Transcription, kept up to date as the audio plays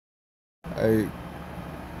Hey,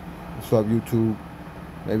 what's up, YouTube?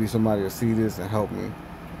 Maybe somebody will see this and help me.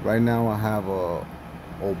 Right now, I have a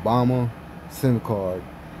Obama SIM card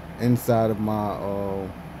inside of my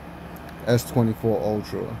S24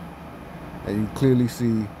 Ultra, and you clearly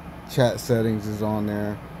see chat settings is on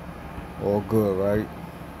there. All good, right?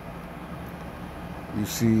 You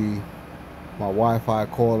see my Wi-Fi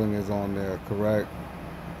calling is on there, correct?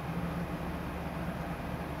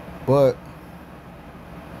 But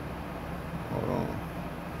hold on.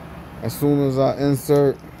 As soon as I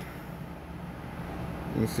insert,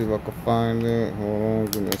 let me see if I can find it. Hold on,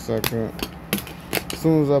 give me a second. As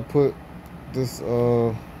soon as I put this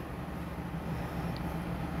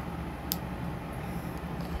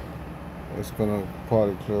it's gonna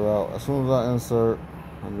probably clear out. As soon as I insert,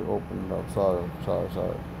 let me open it up. Sorry.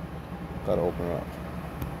 Gotta open it up.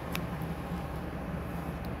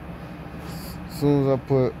 As soon as I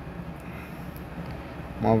put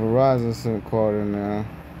my Verizon SIM card in there,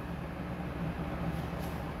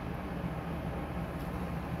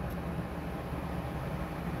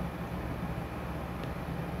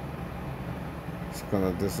 it's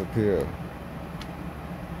gonna disappear.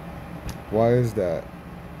 Why is that?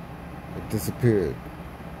 It disappeared.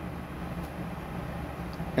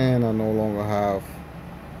 And I no longer have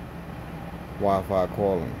Wi-Fi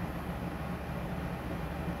calling.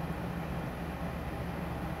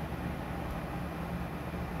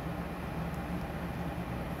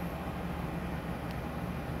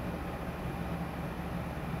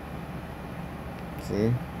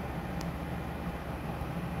 See?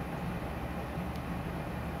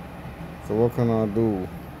 So what can I do?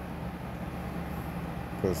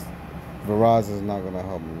 Because Verizon's not gonna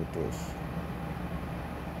help me with this.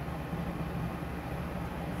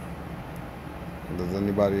 Does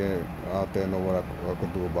anybody out there know what I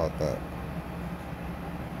could do about that?